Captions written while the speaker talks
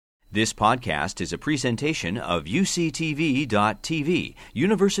This podcast is a presentation of UCTV.tv,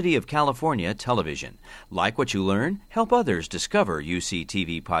 University of California Television. Like what you learn? Help others discover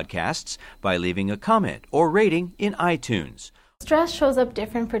UCTV podcasts by leaving a comment or rating in iTunes. Stress shows up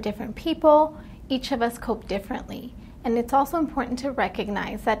different for different people. Each of us cope differently. And it's also important to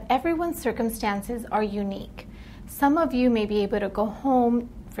recognize that everyone's circumstances are unique. Some of you may be able to go home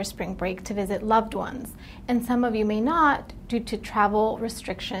for spring break to visit loved ones, and some of you may not due to travel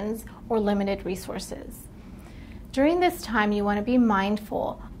restrictions or limited resources. During this time, you want to be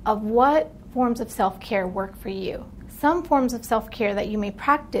mindful of what forms of self-care work for you. Some forms of self-care that you may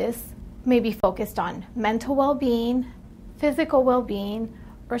practice may be focused on mental well-being, physical well-being,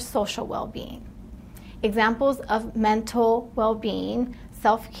 or social well-being. Examples of mental well-being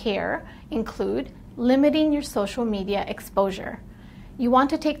self-care include limiting your social media exposure. You want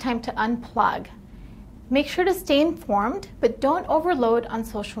to take time to unplug. Make sure to stay informed, but don't overload on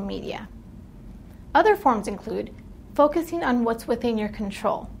social media. Other forms include focusing on what's within your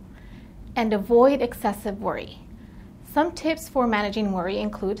control and avoid excessive worry. Some tips for managing worry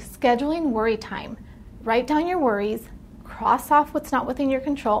include scheduling worry time. Write down your worries, cross off what's not within your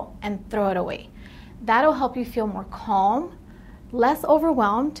control, and throw it away. That'll help you feel more calm, less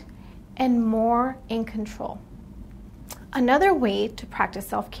overwhelmed, and more in control. Another way to practice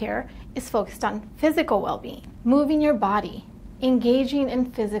self-care is focused on physical well-being, moving your body, engaging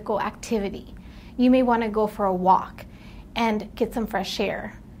in physical activity. You may want to go for a walk and get some fresh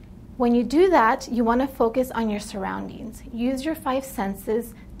air. When you do that, you want to focus on your surroundings. Use your 5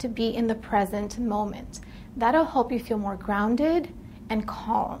 senses to be in the present moment. That'll help you feel more grounded and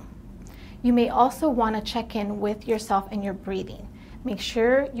calm. You may also want to check in with yourself and your breathing. Make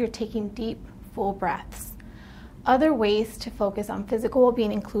sure you're taking deep, full breaths. Other ways to focus on physical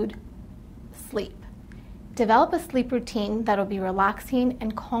well-being include sleep. Develop a sleep routine that will be relaxing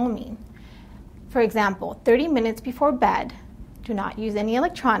and calming. For example, 30 minutes before bed, do not use any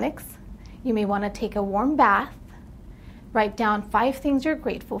electronics. You may want to take a warm bath, write down 5 things you're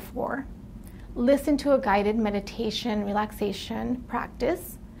grateful for, listen to a guided meditation relaxation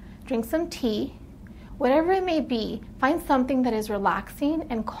practice, drink some tea. Whatever it may be, find something that is relaxing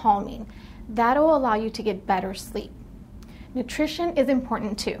and calming. That'll allow you to get better sleep. Nutrition is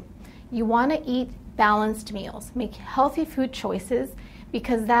important too. You want to eat balanced meals. Make healthy food choices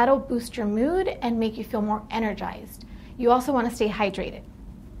because that'll boost your mood and make you feel more energized. You also want to stay hydrated.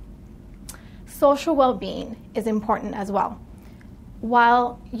 Social well-being is important as well.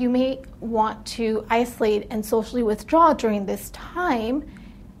 While you may want to isolate and socially withdraw during this time,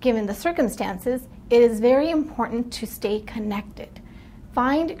 given the circumstances, it is very important to stay connected.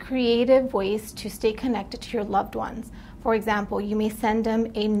 Find creative ways to stay connected to your loved ones. For example, you may send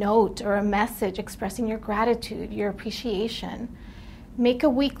them a note or a message expressing your gratitude, your appreciation. Make a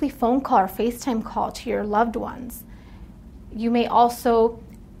weekly phone call or FaceTime call to your loved ones. You may also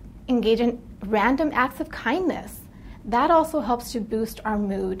engage in random acts of kindness. That also helps to boost our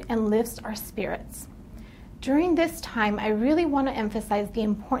mood and lifts our spirits. During this time, I really want to emphasize the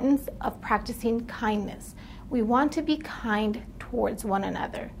importance of practicing kindness. We want to be kind towards one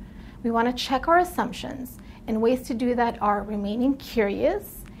another. We want to check our assumptions, and ways to do that are remaining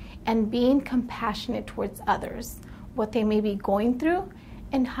curious and being compassionate towards others, what they may be going through,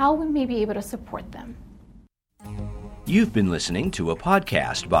 and how we may be able to support them. You've been listening to a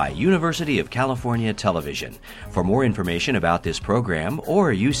podcast by University of California Television. For more information about this program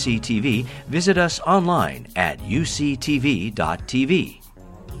or UCTV, visit us online at uctv.tv.